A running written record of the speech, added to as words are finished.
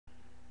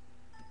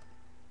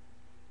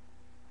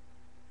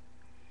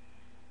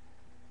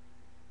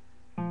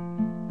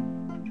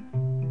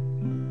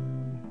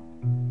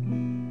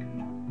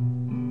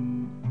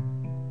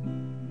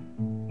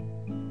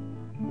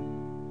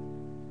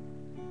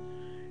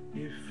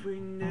If we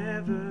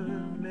never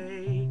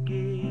make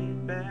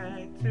it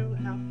back to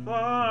how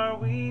far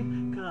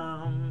we've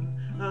come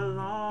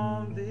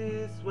along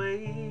this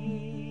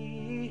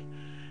way,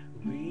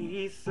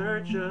 we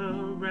search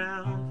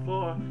around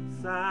for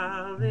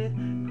solid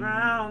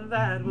ground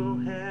that will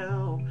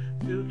help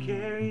to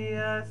carry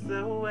us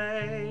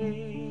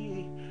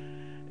away.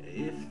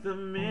 If the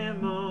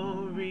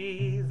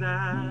memories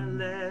I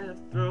left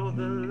throw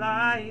the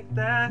light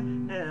that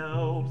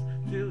helps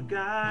to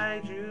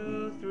guide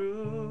you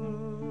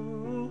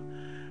through,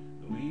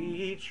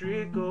 we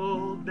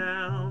trickle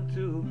down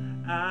to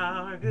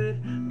our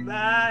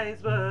goodbyes,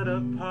 but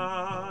a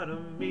part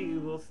of me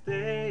will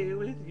stay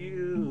with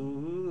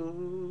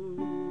you.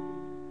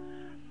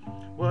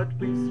 What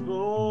we've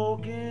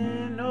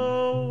spoken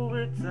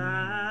over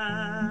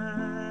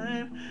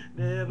time,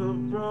 never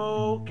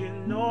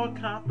broken nor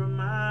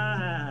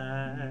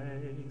compromised.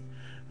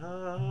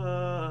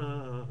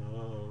 Oh,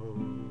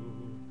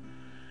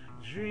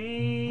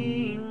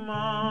 dream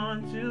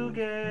on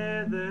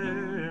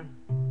together,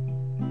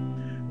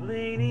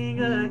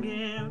 leaning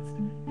against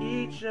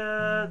each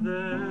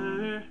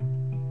other.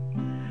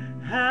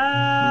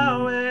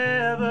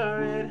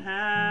 However it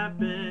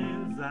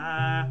happens,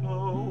 I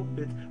hope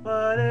it's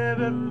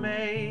whatever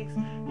makes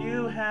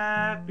you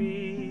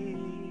happy.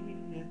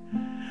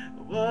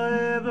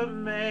 Whatever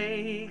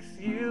makes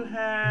you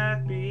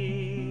happy.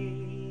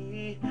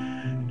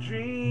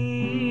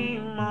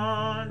 Dream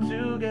on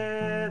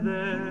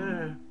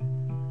together,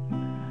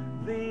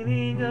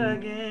 leaning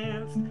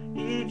against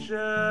each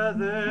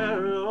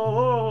other.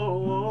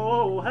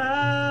 Oh,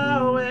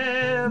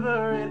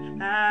 however it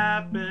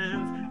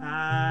happens,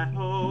 I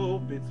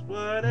hope it's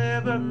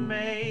whatever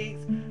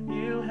makes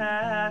you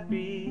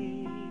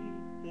happy.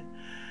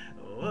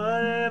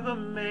 Whatever